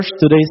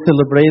Today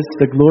celebrates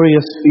the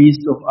glorious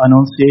feast of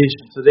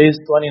Annunciation. Today is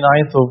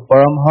 29th of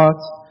Baramhat,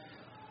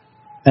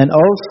 and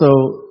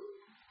also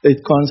it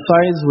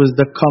coincides with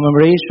the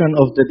commemoration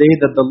of the day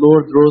that the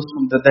Lord rose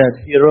from the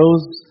dead. He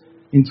rose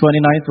in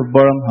 29th of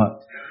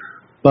Baramhat.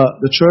 But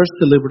the church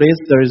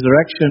celebrates the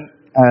resurrection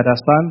at a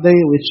Sunday,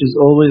 which is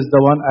always the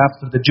one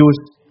after the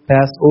Jewish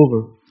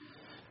Passover.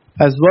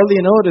 As well,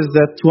 you notice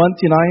that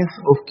 29th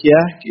of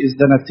Kiahk is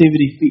the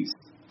Nativity feast.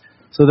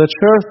 So the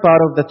church thought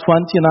of the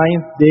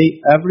 29th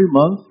day every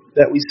month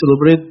that we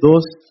celebrate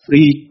those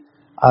three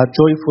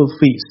joyful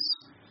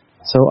feasts.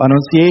 So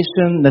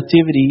Annunciation,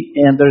 Nativity,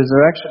 and the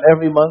Resurrection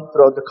every month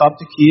throughout the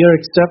Coptic year,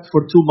 except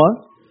for 2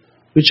 months,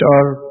 which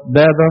are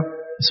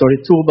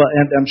Tuba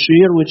and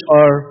Amshir, which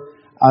are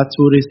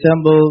to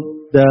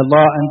resemble the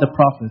law and the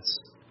prophets.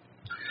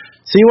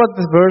 See what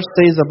this verse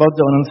says about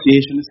the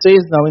Annunciation. It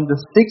says, now in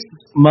the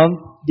 6th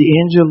month, the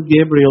angel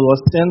Gabriel was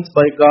sent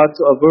by God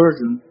to a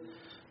virgin,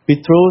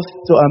 betrothed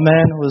to a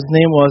man whose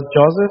name was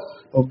Joseph,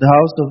 of the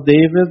house of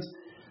David.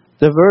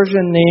 The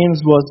virgin name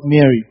was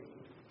Mary.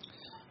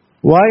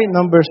 Why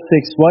number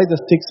 6? Why the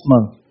 6th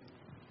month?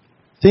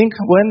 Think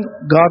when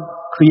God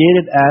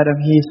created Adam,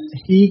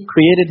 He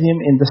created him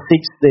in the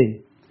 6th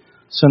day.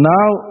 So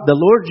now the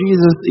Lord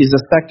Jesus is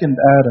the second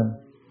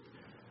Adam.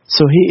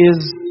 So He is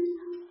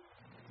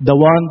the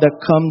one that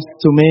comes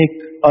to make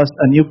us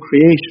a new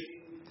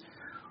creation.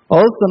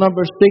 Also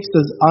number 6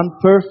 is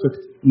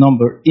unperfect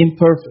number,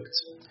 imperfect.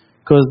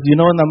 Because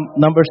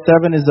number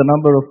 7 is the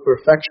number of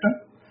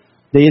perfection.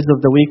 Days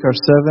of the week are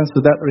 7, so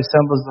that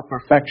resembles the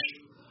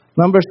perfection.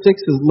 Number 6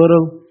 is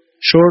little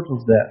short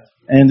of that,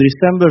 and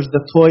resembles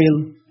the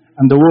toil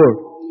and the work.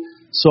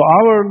 So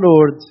our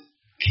Lord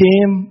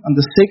came on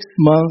the 6th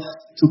month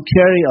to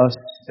carry us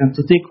and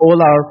to take all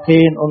our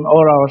pain and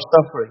all our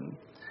suffering.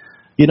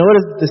 You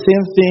notice the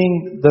same thing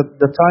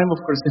that the time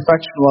of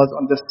crucifixion was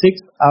on the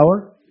 6th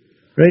hour,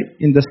 right?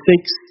 In the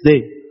 6th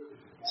day.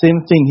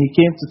 Same thing. He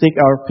came to take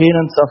our pain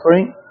and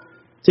suffering,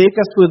 take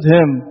us with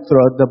Him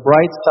throughout the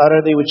bright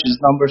Saturday, which is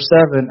number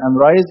 7, and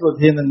rise with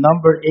Him in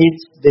number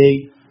 8th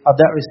day.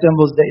 That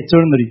resembles the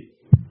eternity.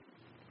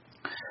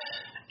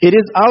 It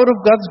is out of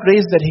God's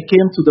grace that He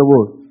came to the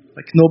world.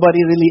 Like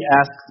nobody really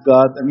asked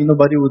God.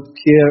 Nobody would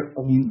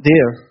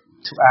dare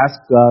to ask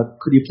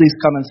God, could you please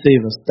come and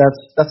save us?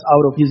 That's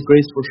out of His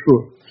grace for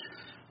sure.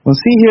 When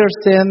see here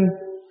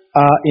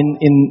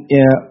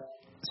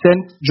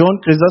St. John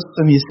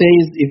Chrysostom, he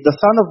says, if the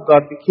Son of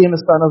God became a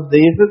son of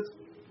David,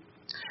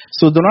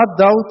 so do not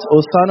doubt,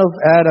 O son of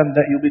Adam,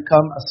 that you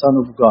become a son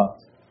of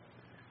God.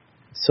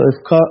 So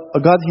if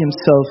God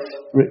Himself,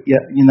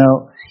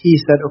 He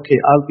said, okay,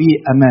 I'll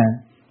be a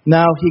man.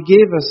 Now He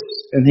gave us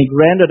and He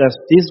granted us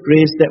this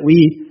grace that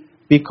we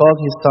be called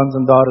His sons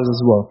and daughters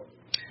as well.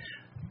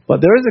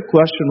 But there is a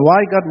question,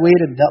 why God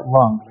waited that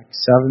long, like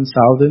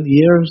 7,000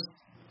 years?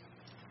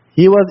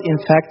 He was in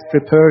fact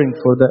preparing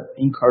for the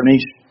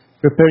incarnation,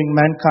 preparing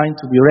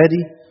mankind to be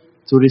ready,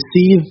 to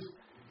receive,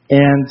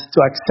 and to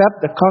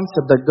accept the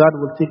concept that God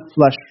will take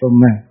flesh from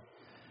man.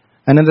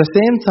 And at the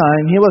same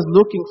time, He was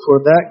looking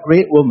for that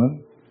great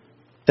woman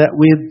that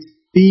would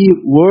be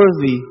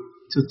worthy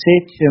to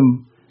take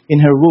Him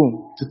in her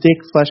womb, to take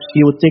flesh.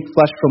 He would take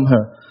flesh from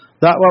her.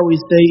 That's what we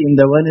say in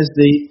the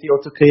Wednesday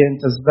Theotokea and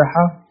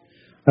Tasbeha.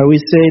 We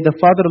say, the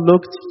Father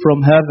looked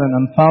from heaven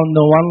and found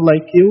no one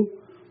like you.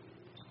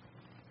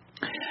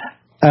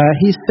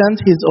 He sent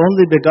His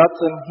only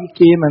begotten. He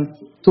came and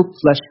took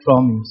flesh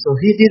from you. So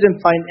He didn't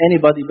find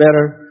anybody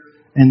better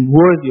and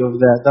worthy of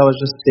that. That was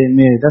just Saint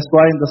Mary. That's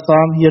why in the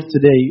psalm here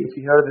today, if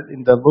you heard it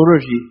in the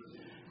liturgy,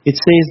 it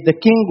says, the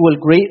King will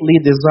greatly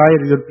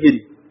desire your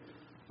beauty.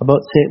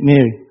 About Saint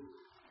Mary.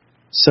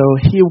 So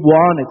He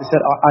wanted, He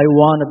said, I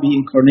want to be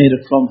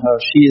incarnated from her.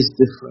 She is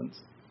different.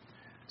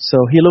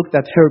 So He looked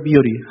at her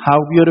beauty. How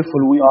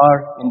beautiful we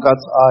are in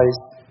God's eyes.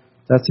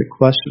 That's a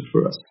question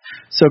for us.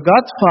 So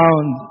God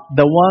found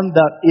the one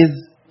that is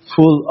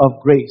full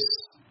of grace.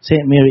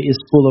 Saint Mary is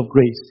full of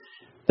grace.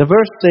 The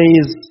verse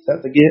says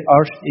that the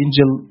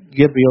Archangel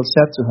Gabriel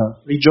said to her,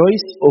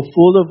 rejoice, O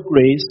full of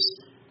grace,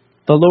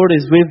 the Lord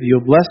is with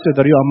you. Blessed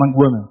are you among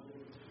women.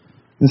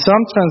 In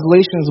some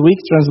translations,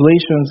 weak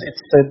translations, it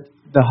said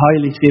the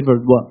highly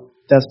favored one.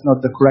 That's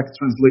not the correct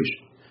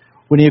translation.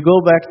 When you go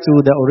back to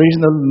the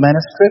original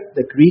manuscript,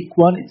 the Greek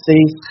one, it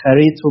says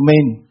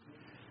charitomeni.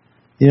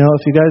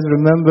 If you guys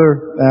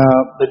remember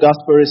the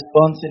gospel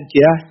response in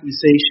Kiahk, we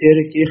say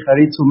sheriki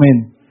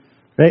charitomeni.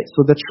 Right?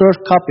 So the church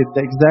copied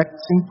the exact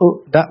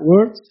simple that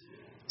word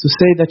to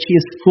say that she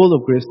is full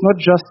of grace, not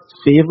just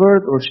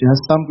favored or she has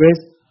some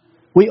grace.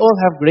 We all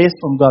have grace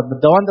from God, but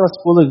the one that was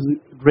full of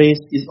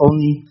grace is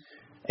only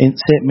in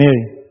Saint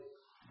Mary.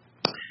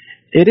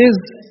 It is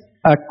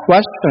a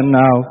question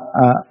now.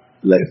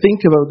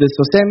 Think about this.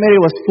 So Saint Mary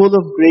was full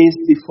of grace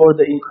before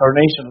the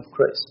incarnation of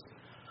Christ.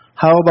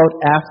 How about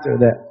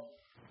after that?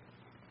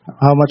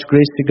 How much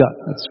grace she got?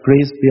 That's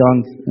grace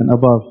beyond and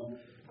above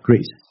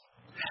grace.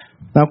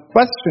 Now,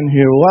 question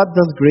here, what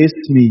does grace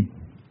mean?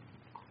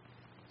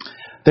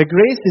 The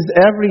grace is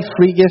every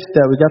free gift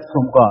that we get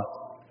from God.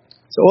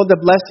 So all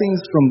the blessings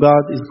from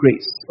God is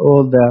grace.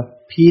 All the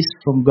peace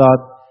from God,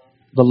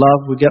 the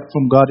love we get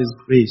from God is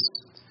grace.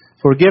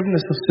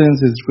 Forgiveness of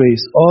sins is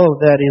grace. All of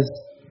that is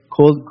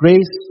called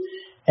grace.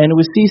 And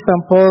we see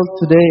St. Paul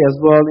today as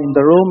well in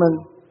the Roman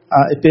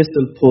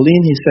epistle,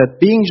 Pauline. He said,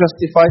 being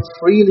justified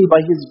freely by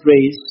His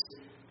grace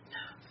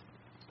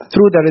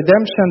through the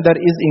redemption that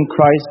is in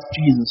Christ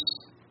Jesus.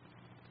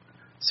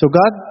 So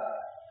God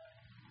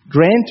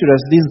granted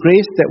us this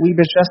grace that we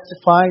be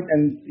justified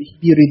and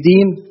be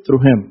redeemed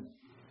through Him.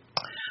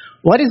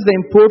 What is the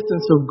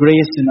importance of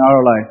grace in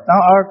our life? Now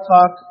our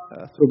talk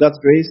through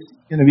God's grace is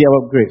going to be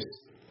about grace.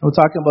 We're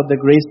talking about the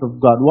grace of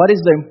God. What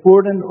is the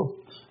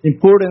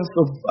importance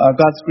of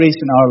God's grace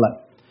in our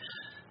life?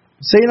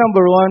 Say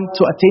number one,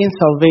 to attain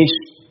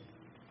salvation.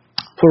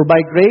 For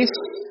by grace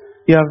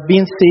you have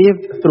been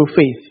saved through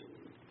faith.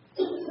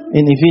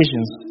 In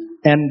Ephesians.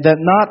 And that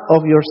not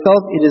of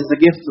yourself, it is the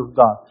gift of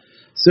God.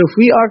 So if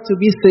we are to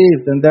be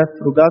saved, then that's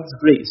through God's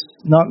grace.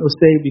 Not to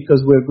say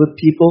because we're good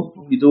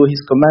people, we do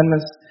His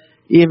commandments,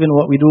 even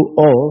what we do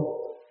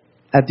all.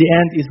 At the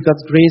end, it's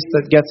God's grace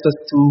that gets us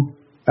to,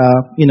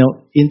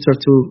 enter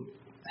to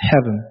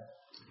heaven.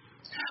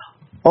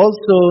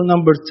 Also,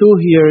 number two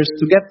here is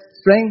to get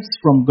strength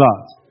from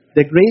God.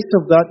 The grace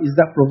of God is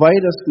that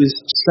provides us with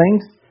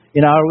strength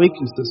in our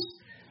weaknesses.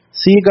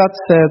 See, God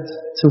said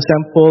to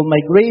St. Paul, my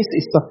grace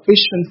is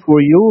sufficient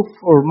for you,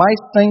 for my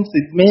strength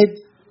is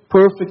made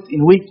perfect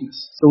in weakness.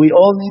 So we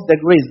all need the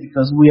grace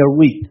because we are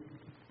weak.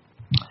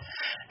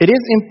 It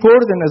is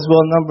important as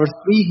well, number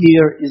three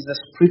here is the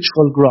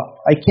spiritual growth.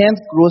 I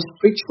can't grow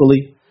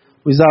spiritually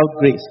without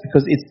grace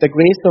because it's the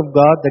grace of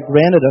God that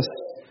granted us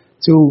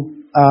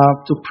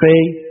to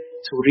pray,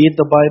 to read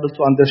the Bible,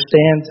 to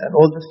understand, and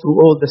through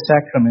all the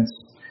sacraments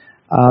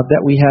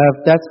that we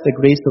have. That's the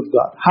grace of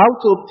God. How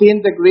to obtain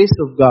the grace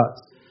of God?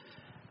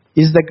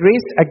 Is the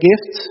grace a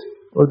gift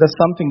or that's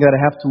something that I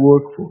have to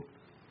work for?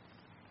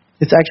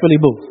 It's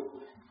actually both.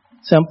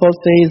 St. Paul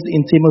says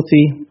in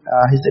Timothy,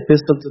 his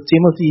epistle to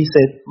Timothy, he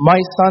said, my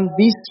son,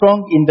 be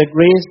strong in the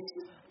grace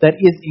that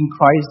is in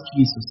Christ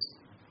Jesus.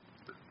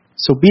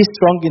 So be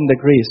strong in the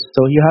grace.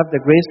 So you have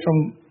the grace from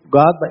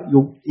God, but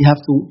you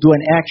have to do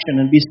an action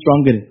and be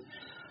strong in it.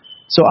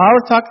 So our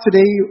talk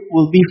today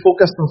will be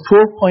focused on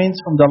 4 points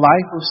from the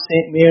life of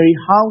St. Mary,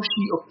 how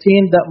she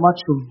obtained that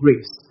much of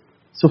grace.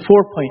 So 4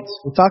 points.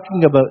 We're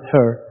talking about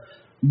her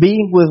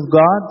being with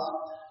God,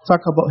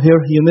 talk about her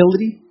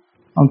humility,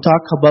 and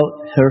talk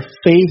about her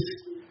faith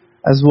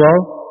as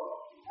well.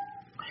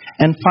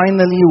 And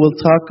finally,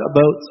 we'll talk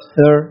about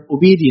her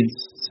obedience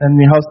and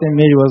how St.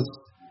 Mary was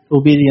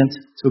obedient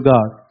to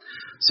God.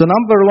 So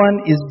number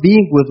one is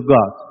being with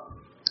God.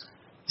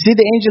 See,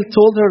 the angel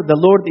told her, the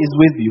Lord is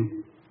with you.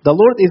 The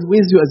Lord is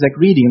with you as a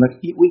greeting.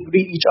 Like we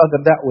greet each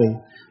other that way.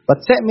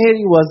 But St.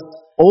 Mary was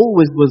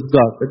always with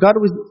God. God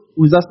was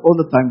with us all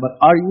the time. But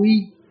are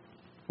we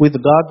with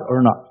God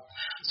or not?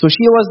 So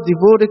she was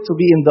devoted to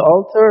be in the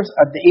altars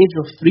at the age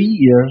of 3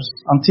 years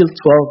until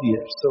 12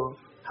 years. So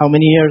how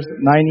many years?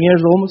 9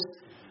 years almost.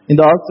 In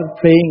the altar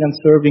praying and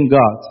serving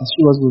God. Since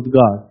she was with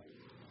God.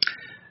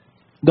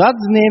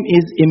 God's name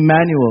is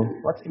Emmanuel.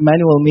 What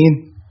Emmanuel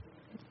mean?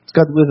 It's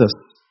God with us.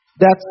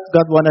 That's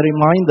God want to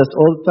remind us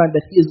all the time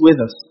that He is with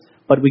us.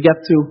 But we get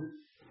to,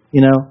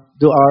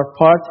 do our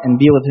part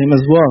and be with Him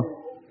as well.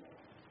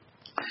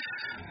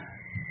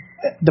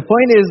 The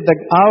point is that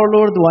our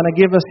Lord want to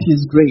give us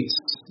His grace.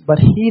 But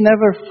He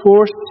never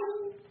forced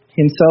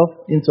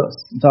Himself into us,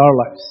 into our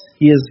lives.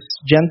 He is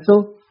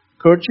gentle,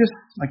 courteous,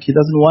 like He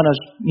doesn't want to,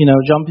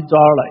 jump into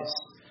our lives.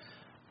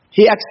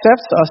 He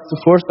accepts us to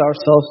force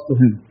ourselves to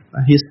Him.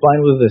 And He's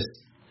fine with this.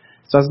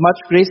 So as much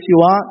grace you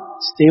want,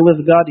 stay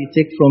with God. You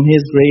take from His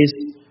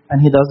grace,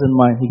 and He doesn't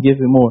mind. He gives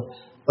you more.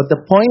 But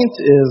the point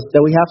is that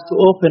we have to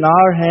open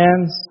our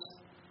hands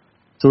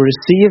to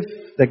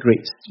receive the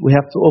grace. We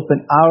have to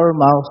open our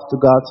mouths to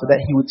God so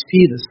that He would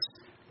feed us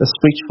the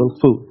spiritual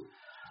food.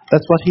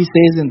 That's what He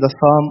says in the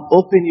Psalm,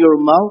 open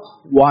your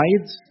mouth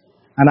wide,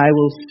 and I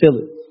will fill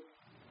it.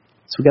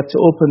 So we got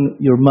to open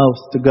your mouth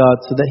to God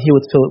so that He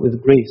would fill it with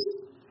grace.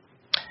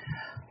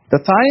 The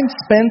time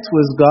spent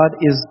with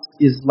God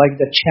is like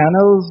the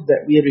channels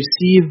that we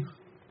receive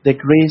the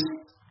grace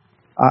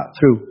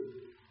through.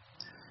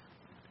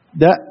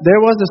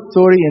 There was a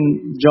story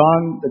in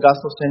John, the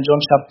Gospel of St.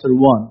 John, chapter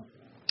 1.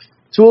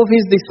 2 of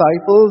His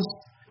disciples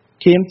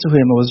came to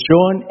Him. It was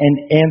John and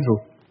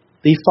Andrew.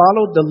 They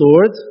followed the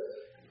Lord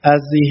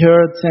as they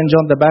heard St.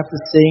 John the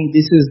Baptist saying,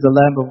 this is the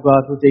Lamb of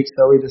God who takes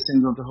away the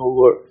sins of the whole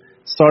world.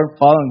 Start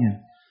following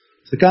Him.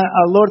 So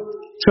our Lord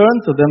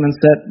turned to them and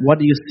said, what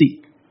do you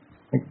seek?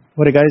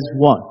 What do you guys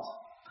want?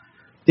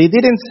 They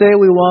didn't say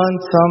we want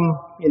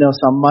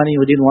some money,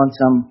 we didn't want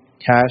some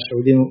cash, or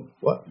we didn't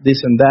want this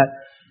and that.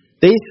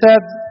 They said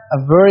a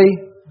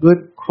very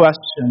good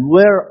question.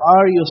 Where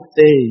are you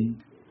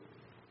staying?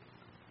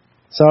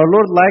 So our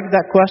Lord liked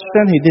that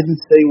question. He didn't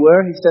say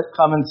where, He said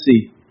come and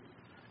see.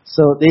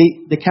 So they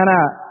kind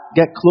of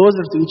get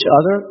closer to each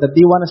other, that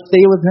they want to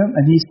stay with Him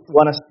and He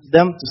wants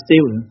them to stay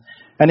with Him.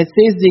 And it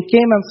says they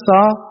came and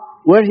saw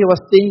where he was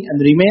staying and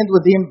remained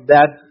with him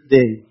that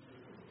day.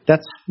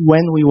 That's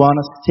when we want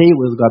to stay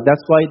with God.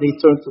 That's why they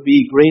turned to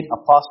be great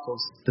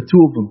apostles, the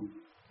two of them.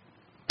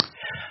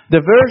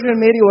 The Virgin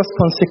Mary was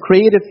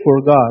consecrated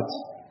for God,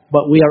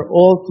 but we are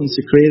all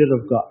consecrated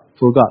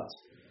for God.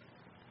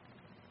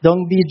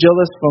 Don't be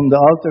jealous from the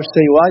altar.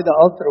 Say, why the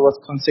altar was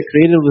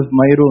consecrated with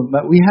Maroon?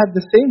 But we had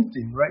the same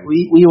thing, right?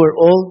 We were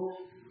all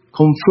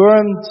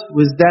confirmed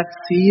with that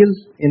seal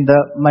in the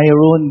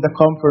Maroon, the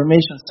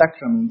confirmation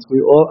sacrament.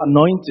 We're all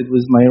anointed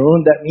with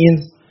Maroon. That means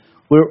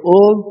we're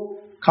all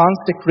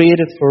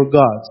consecrated for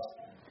God.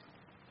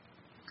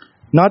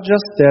 Not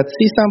just that.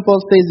 See, St.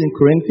 Paul says in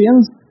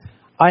Corinthians,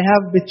 I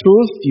have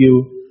betrothed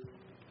you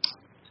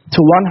to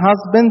one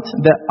husband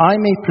that I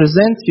may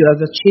present you as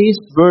a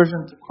chaste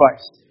virgin to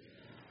Christ.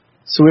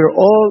 So we're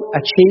all a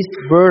chaste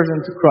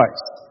virgin to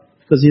Christ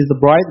because He's the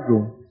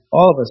bridegroom.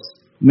 All of us,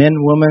 men,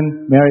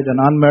 women, married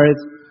and unmarried,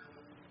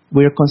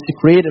 we are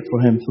consecrated for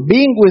Him. So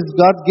being with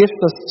God gives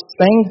us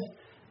strength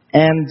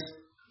and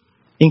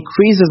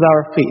increases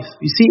our faith.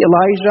 You see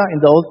Elijah in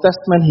the Old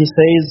Testament, he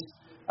says,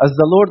 as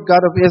the Lord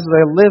God of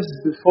Israel lives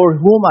before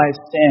whom I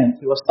stand.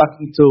 He was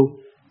talking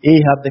to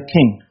Ahab the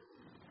king.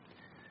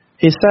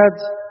 He said,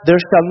 there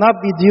shall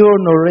not be dew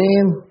nor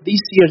rain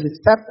these years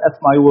except at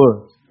my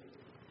word.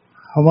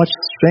 How much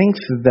strength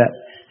is that?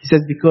 He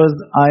says, because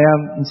I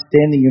am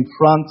standing in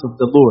front of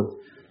the Lord,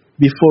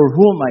 before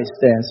whom I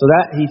stand. So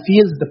that he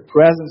feels the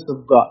presence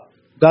of God.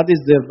 God is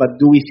there, but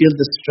do we feel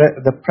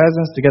the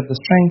presence to get the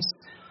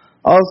strength?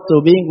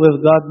 Also, being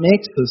with God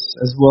makes us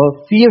as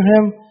well fear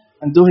Him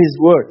and do His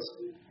words.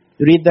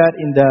 You read that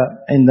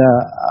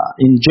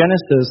in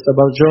Genesis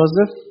about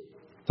Joseph,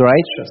 the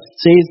righteous. It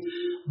says,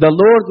 the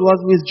Lord was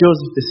with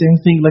Joseph. The same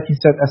thing like He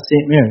said at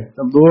St. Mary.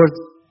 The Lord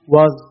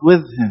was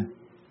with him.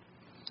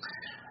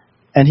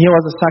 And he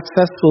was a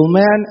successful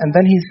man. And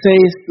then he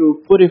says to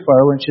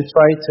Potiphar, when she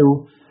tried to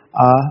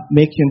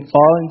make him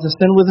fall into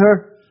sin with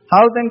her,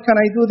 how then can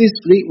I do this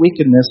great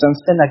wickedness and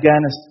sin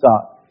against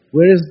God?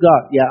 Where is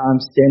God? Yeah,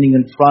 I'm standing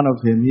in front of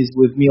Him. He's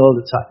with me all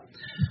the time.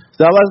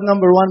 So that was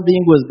number one,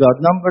 being with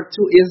God. Number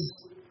two is,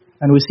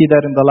 and we see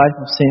that in the life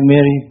of St.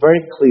 Mary,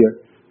 very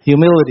clear,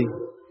 humility.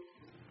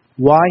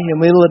 Why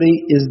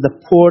humility is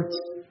the port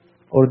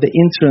or the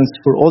entrance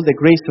for all the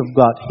grace of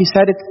God. He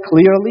said it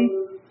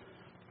clearly.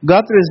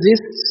 God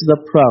resists the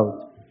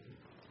proud,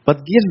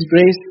 but gives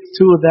grace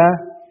to the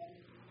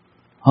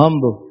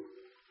humble.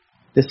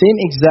 The same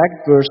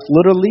exact verse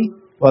literally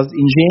was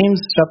in James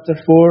chapter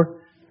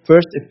 4,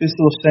 first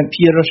epistle of St.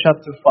 Peter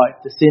chapter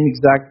 5. The same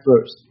exact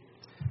verse.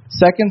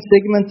 Second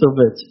segment of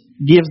it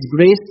gives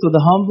grace to the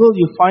humble.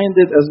 You find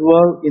it as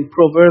well in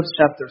Proverbs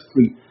chapter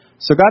 3.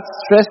 So God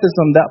stresses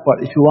on that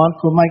part. If you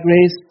want for my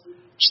grace,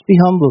 just be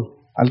humble.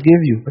 I'll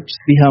give you, but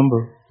just be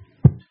humble.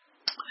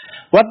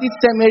 What did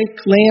St. Mary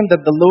claim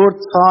that the Lord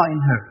saw in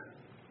her?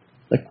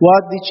 Like,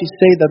 what did she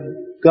say that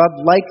God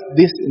liked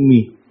this in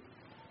me?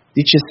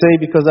 Did she say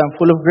because I'm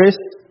full of grace?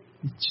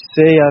 Did she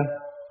say,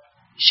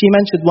 she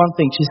mentioned one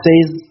thing. She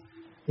says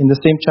in the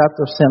same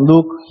chapter of St.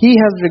 Luke, He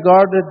has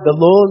regarded the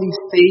lowly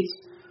state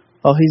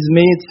of His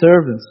maid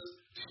servants.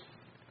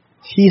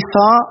 He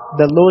saw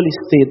the lowly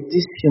state,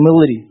 this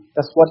humility.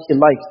 That's what He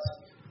liked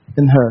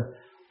in her.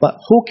 But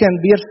who can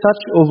bear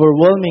such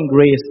overwhelming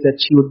grace that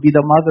she would be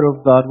the mother of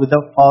God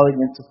without falling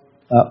into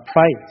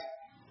pride?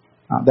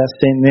 That's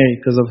St. Mary,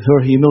 because of her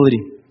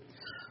humility.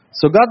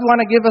 So God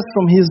wants to give us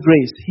from His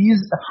grace. He's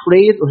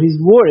afraid or He's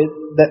worried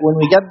that when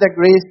we get that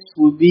grace,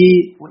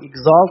 we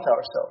exalt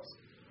ourselves.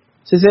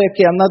 So you say,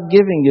 okay, I'm not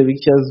giving you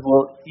because,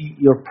 well,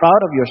 you're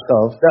proud of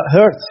yourself. That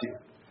hurts you.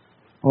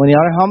 When you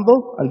are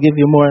humble, I'll give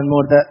you more and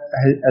more that,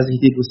 as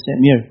He did with St.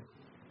 Mary.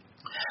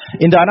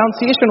 In the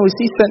Annunciation, we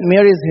see St.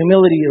 Mary's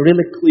humility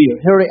really clear.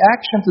 Her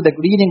reaction to the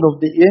greeting of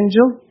the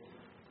angel,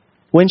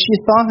 when she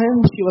saw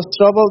him, she was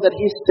troubled at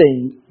his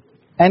saying,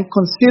 and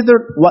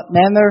considered what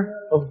manner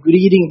of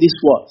greeting this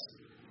was.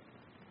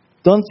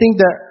 Don't think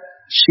that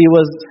she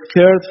was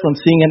scared from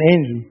seeing an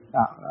angel.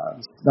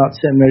 Not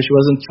St. Mary. She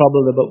wasn't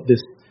troubled about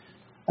this.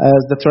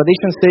 As the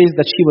tradition says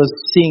that she was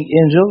seeing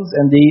angels,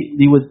 and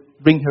they would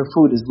bring her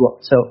food as well.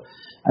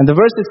 And the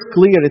verse is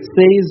clear. It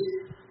says,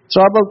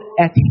 troubled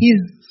at his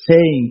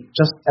saying,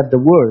 just at the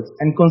words,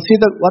 and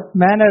consider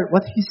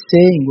what he's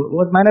saying,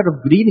 what manner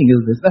of greeting is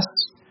this.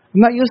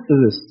 I'm not used to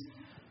this.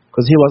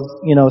 Because he was,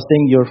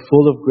 saying you're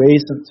full of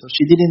grace, and so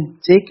she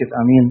didn't take it.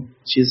 I mean,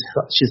 she's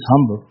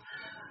humble.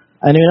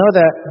 And you know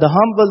that the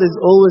humble is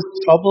always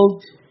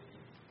troubled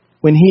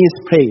when he is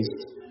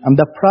praised. And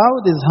the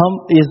proud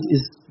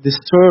is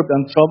disturbed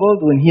and troubled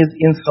when he is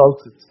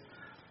insulted.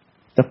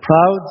 The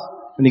proud,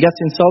 when he gets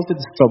insulted,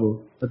 is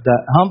troubled. But the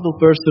humble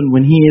person,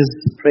 when he is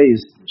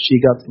praised,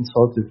 she got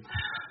insulted.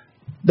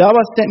 That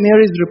was St.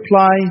 Mary's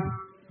reply,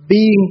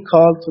 being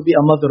called to be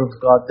a mother of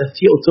God, the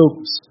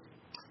Theotokos.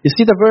 You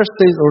see, the verse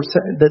says, or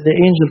that the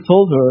angel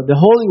told her, the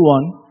Holy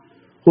One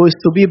who is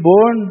to be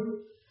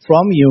born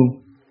from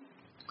you,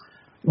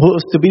 who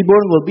is to be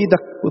born will be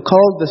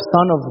called the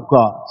Son of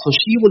God. So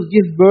she will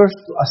give birth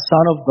to a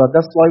Son of God.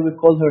 That's why we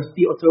call her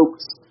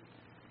Theotokos.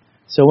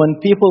 So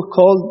when people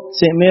called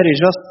St. Mary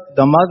just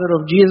the mother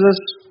of Jesus,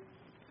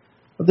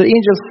 the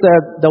angel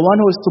said, the one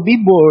who is to be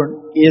born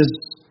is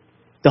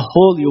the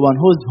Holy One.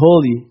 Who is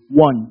Holy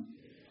One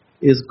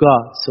is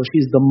God. So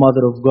she's the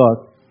mother of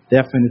God,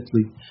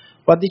 definitely.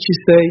 What did she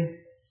say?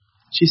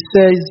 She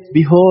says,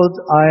 behold,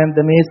 I am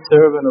the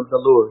maidservant of the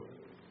Lord.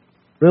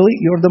 Really?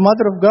 You're the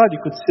mother of God.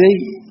 You could say,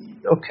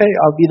 okay,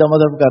 I'll be the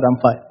mother of God. I'm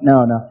fine.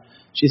 No.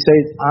 She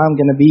says, I'm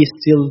going to be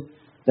still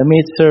the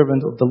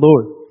maidservant of the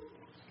Lord.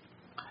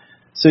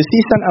 So you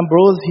see, St.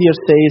 Ambrose here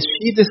says,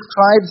 she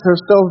describes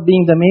herself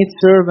being the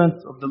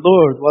maidservant of the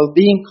Lord while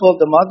being called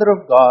the mother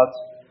of God.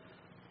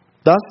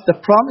 Thus, the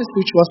promise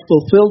which was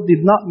fulfilled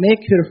did not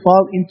make her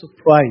fall into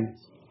pride.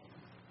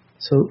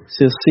 So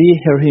see,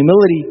 her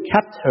humility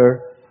kept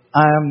her,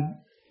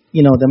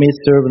 the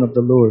maidservant of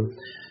the Lord.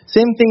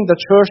 Same thing the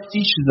church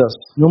teaches us.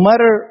 No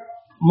matter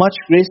much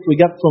grace we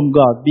get from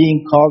God,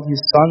 being called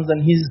His sons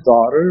and His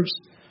daughters,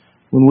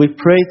 when we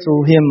pray to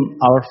Him,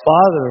 our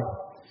Father,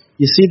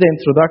 you see the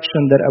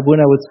introduction that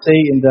Abuna would say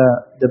in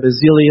the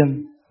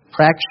Basilian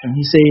fraction.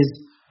 He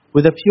says,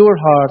 with a pure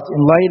heart,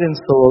 enlightened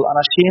soul,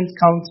 unashamed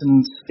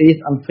countenance, faith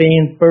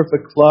unfeigned,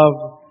 perfect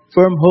love,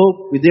 firm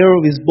hope, we dare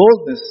with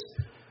boldness,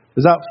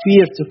 without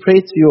fear, to pray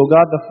to you, O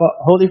God, the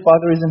Holy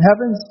Father is in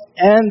heavens,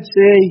 and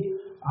say,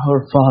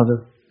 our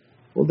Father.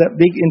 Well, that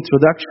big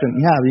introduction,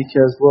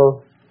 because,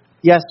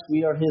 yes,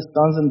 we are His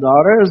sons and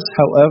daughters,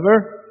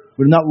 however,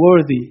 we're not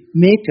worthy.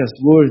 Make us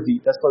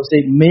worthy. That's what I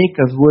say, make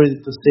us worthy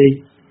to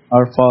say,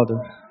 our Father.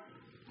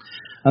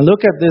 And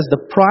look at this.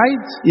 The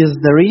pride is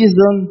the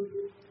reason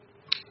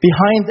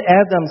behind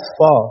Adam's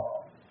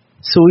fall.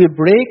 So we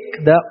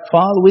break that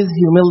fall with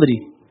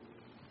humility.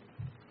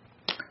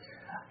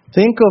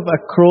 Think of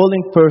a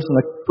crawling person,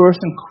 a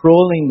person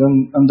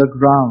crawling on the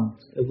ground,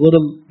 a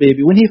little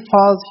baby. When he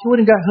falls, he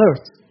wouldn't get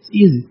hurt. It's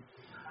easy.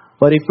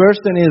 But a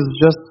person is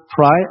just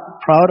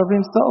proud of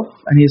himself,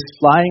 and he's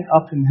flying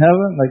up in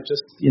heaven, like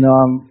just,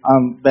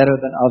 I'm better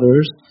than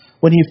others.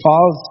 When he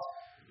falls,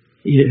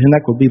 his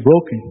neck will be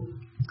broken.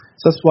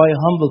 So that's why a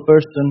humble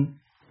person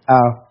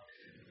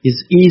is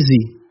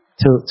easy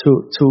to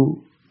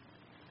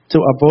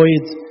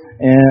avoid,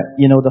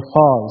 the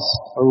falls.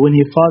 Or when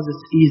he falls,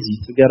 it's easy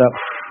to get up.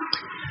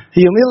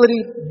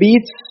 Humility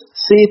beats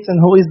Satan,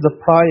 who is the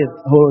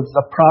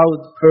proud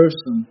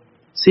person.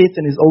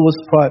 Satan is always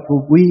proud.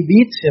 We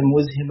beat him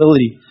with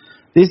humility.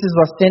 This is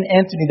what Saint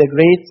Anthony the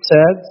Great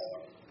said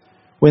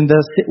when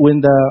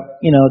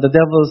the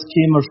devils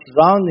came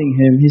surrounding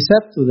him. He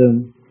said to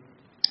them,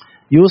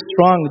 "You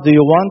strong, what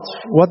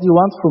do you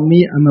want from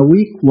me? I'm a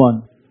weak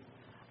one.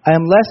 I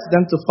am less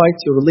than to fight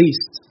your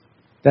least."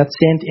 That's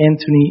Saint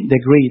Anthony the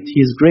Great.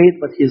 He is great,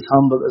 but he is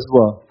humble as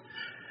well.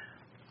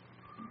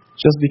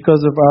 Just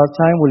because of our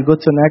time, we'll go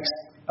to the next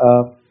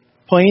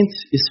point,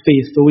 is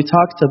faith. So we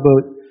talked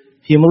about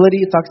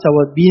humility, talked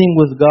about being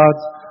with God.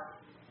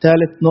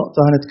 ثالث نقطة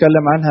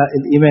هنتكلم عنها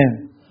الإيمان.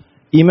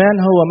 إيمان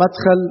هو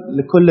مدخل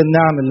لكل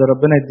النعم اللي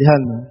ربنا يديها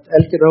لنا.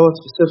 قال كده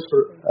في سفر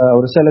أو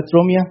رسالة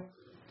روميا: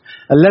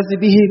 الذي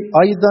به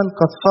أيضا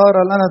قد صار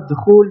لنا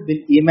الدخول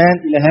بالإيمان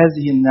إلى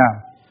هذه النعم.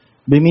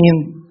 بمين؟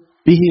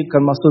 به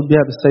كان مقصود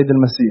بها بالسيد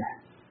المسيح.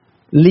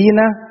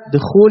 لينا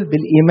دخول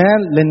بالإيمان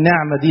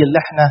للنعمة دي اللي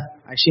احنا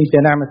عايشين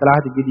فيها، نعمة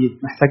العهد الجديد.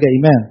 محتاجة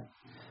إيمان.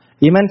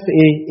 إيمان في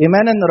إيه؟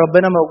 إيمان إن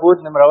ربنا موجود،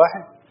 نمرة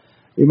واحد.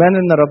 إيمان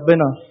إن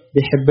ربنا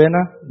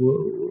بيحبنا،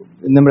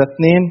 نمرة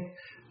اثنين.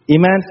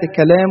 إيمان في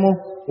كلامه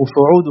وفي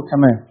وعوده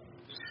كمان.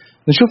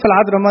 نشوف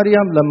العذراء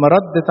مريم لما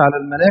ردت على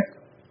الملاك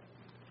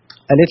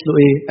قالت له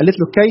إيه؟ قالت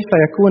له: كيف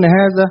يكون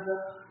هذا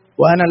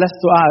وأنا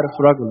لست أعرف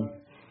رجلا؟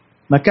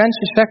 ما كانش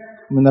شك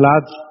من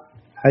العذراء،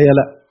 هي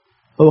لا،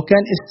 هو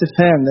كان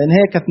استفهام، لأن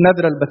هي كانت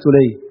نادرة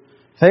البتولية.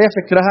 فهي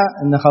فكرها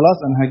إن خلاص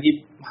أنا هجيب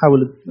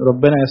محاولة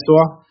ربنا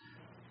يسوع،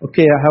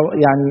 أوكي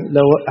يعني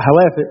لو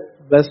هوافق،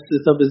 بس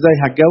طب إزاي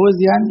هتجوز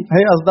يعني؟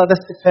 فهي قصدها ده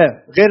استفهام.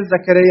 غير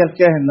زكريا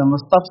الكاهن لما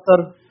استفسر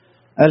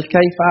قال: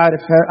 كيف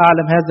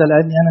أعلم هذا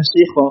لأني أنا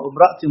شيخ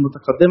وامرأتي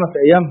متقدمة في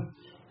أيامها؟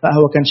 لا،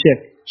 هو كان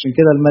شاك. عشان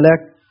كده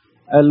الملاك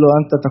قال له: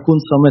 أنت تكون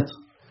صامتا.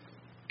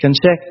 كان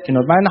شاك،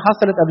 مع إنها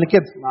حصلت قبل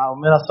كده مع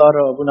أمنا سارة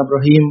وأبونا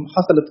إبراهيم،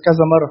 حصلت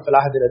كذا مرة في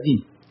العهد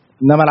القديم.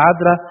 إنما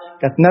العذراء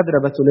كانت نادرة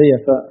بتولية،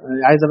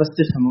 فعايزة بس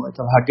تفهم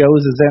طب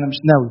هتجوز إزاي؟ أنا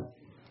مش ناوي.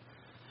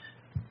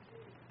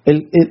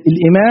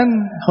 الإيمان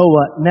هو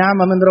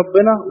نعمة من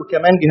ربنا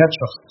وكمان جهاد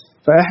شخصي.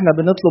 فإحنا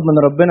بنطلب من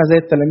ربنا زي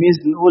التلاميذ،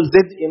 بنقول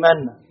زد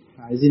إيماننا،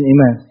 عايزين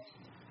إيمان،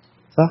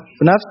 صح؟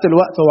 في نفس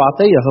الوقت هو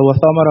عطية، هو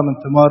ثمرة من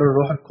ثمار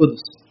الروح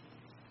القدس.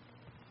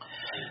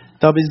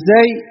 طب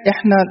إزاي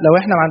إحنا لو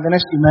إحنا ما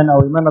عندناش إيمان أو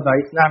إيماننا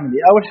ضعيف نعمل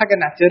إيه؟ أول حاجة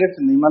نعترف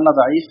إن إيماننا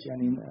ضعيف،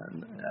 يعني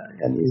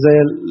زي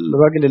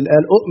الراجل اللي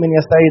قال: أؤمن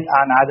يا سيد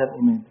عن عدم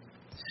إيمان.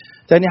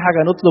 تاني حاجة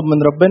نطلب من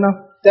ربنا.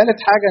 ثالث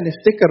حاجة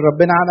نفتكر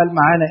ربنا عمل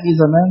معانا إيه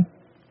زمان،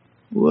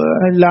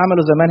 واللي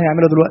عمله زمان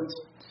هيعمله دلوقتي،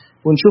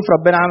 ونشوف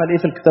ربنا عمل ايه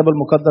في الكتاب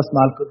المقدس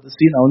مع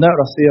القديسين، او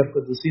نقرا سير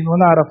القديسين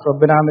ونعرف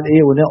ربنا عمل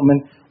ايه ونؤمن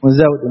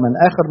ونزود ايمان.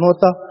 اخر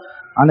نقطه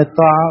عن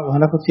الطاعه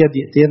وهناخد فيها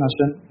دقيقتين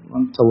عشان ما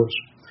نطولش.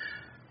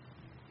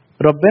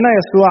 ربنا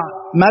يسوع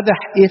مدح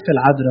ايه في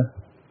العذراء؟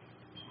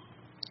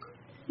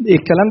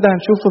 الكلام ده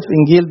هنشوفه في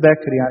إنجيل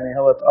باكر، يعني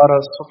هو اتقرأ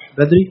الصبح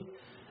بدري.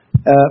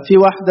 في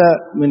واحدة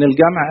من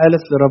الجامع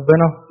قالت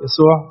لربنا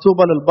يسوع: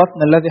 طوبى للبطن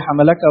الذي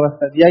حملك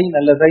والثديين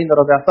اللذين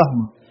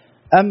رضعتهما.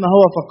 أما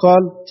هو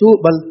فقال: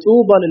 بل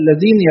طوبى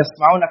للذين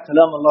يسمعون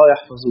كلام الله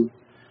ويحفظوه.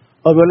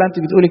 هو بيقول لها: أنت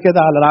بتقولي كده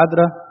على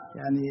العذراء،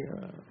 يعني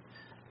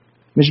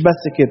مش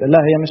بس كده، لا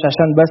هي مش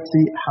عشان بس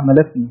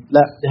حملتني،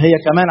 لا ده هي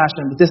كمان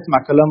عشان بتسمع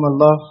كلام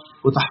الله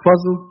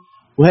وتحفظه.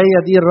 وهي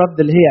دي الرد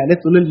اللي هي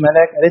قالته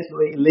للملاك، قالت له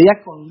ايه؟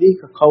 ليكن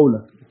ليك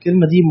قولك.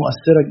 الكلمة دي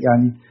مؤثرة،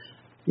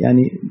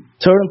 يعني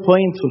turn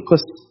point في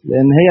القصة،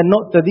 لأن هي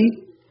النقطة دي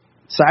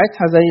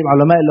ساعتها زي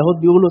علماء اللاهوت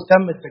بيقولوا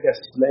تم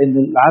التجسد، لأن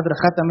العذراء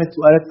ختمت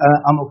وقالت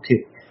أنا أوكي،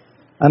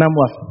 أنا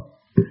موافق.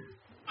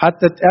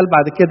 حتى اتقال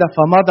بعد كده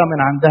فمضى من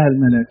عندها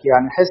الملاك.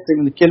 يعني حس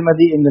من الكلمة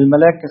دي إن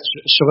الملاك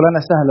الشغلانة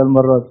سهلة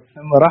المرة دي.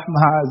 لما راح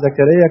مع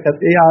زكريا كانت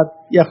إيه، قعد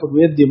ياخد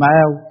ويدي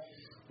معاه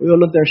ويقول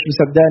له: أنت مش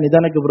مصدقني، ده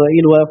أنا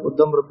جبرائيل واقف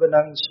قدام ربنا.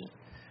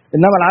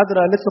 إنما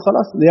العذراء قالت له: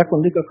 خلاص ليكن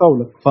ليك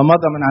قولك،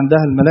 فمضى من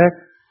عندها الملاك.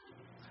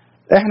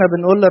 إحنا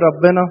بنقول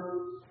لربنا: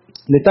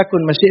 لتكن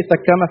مشيئتك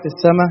كما في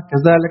السماء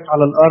كذلك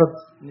على الأرض.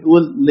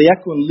 نقول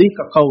ليكن ليك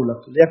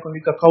قولك، ليكن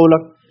ليك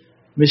قولك،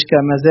 مش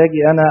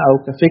كمزاجي أنا أو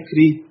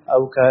كفكري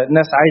أو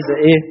كناس عايزة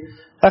إيه.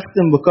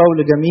 أختم بقول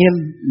جميل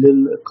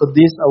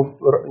للقديس، أو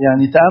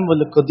يعني تأمل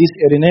للقديس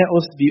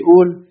إيريناؤوس،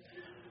 بيقول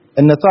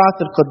إن طاعة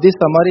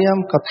القديسة مريم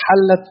قد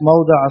حلت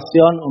موضع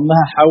عصيان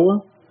أمها حواء.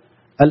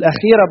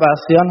 الأخيرة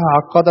بعصيانها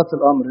عقدت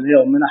الأمر اللي هي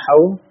أمنا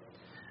حواء،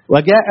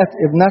 وجاءت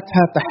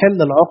ابنتها تحل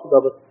العقدة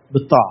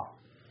بالطاعة.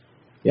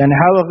 يعني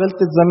حواء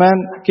غلطت زمان،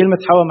 كلمة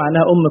حواء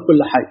معناها أم كل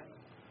حي،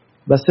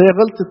 بس هي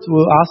غلطت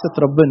وعصت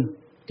ربنا.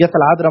 جت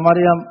العذراء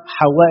مريم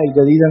حواء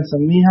الجديدة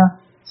نسميها،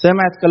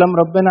 سمعت كلام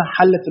ربنا،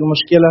 حلت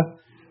المشكلة،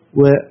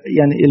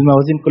 ويعني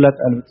الموازين كلها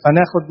اتقلبت.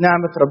 فناخد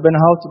نعمة ربنا.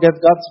 How to get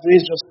God's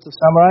grace, just to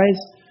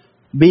summarize: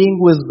 being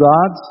with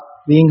God,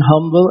 being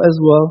humble as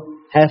well,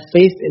 have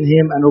faith in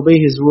Him and obey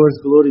His words.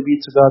 Glory be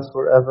to God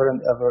forever and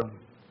ever.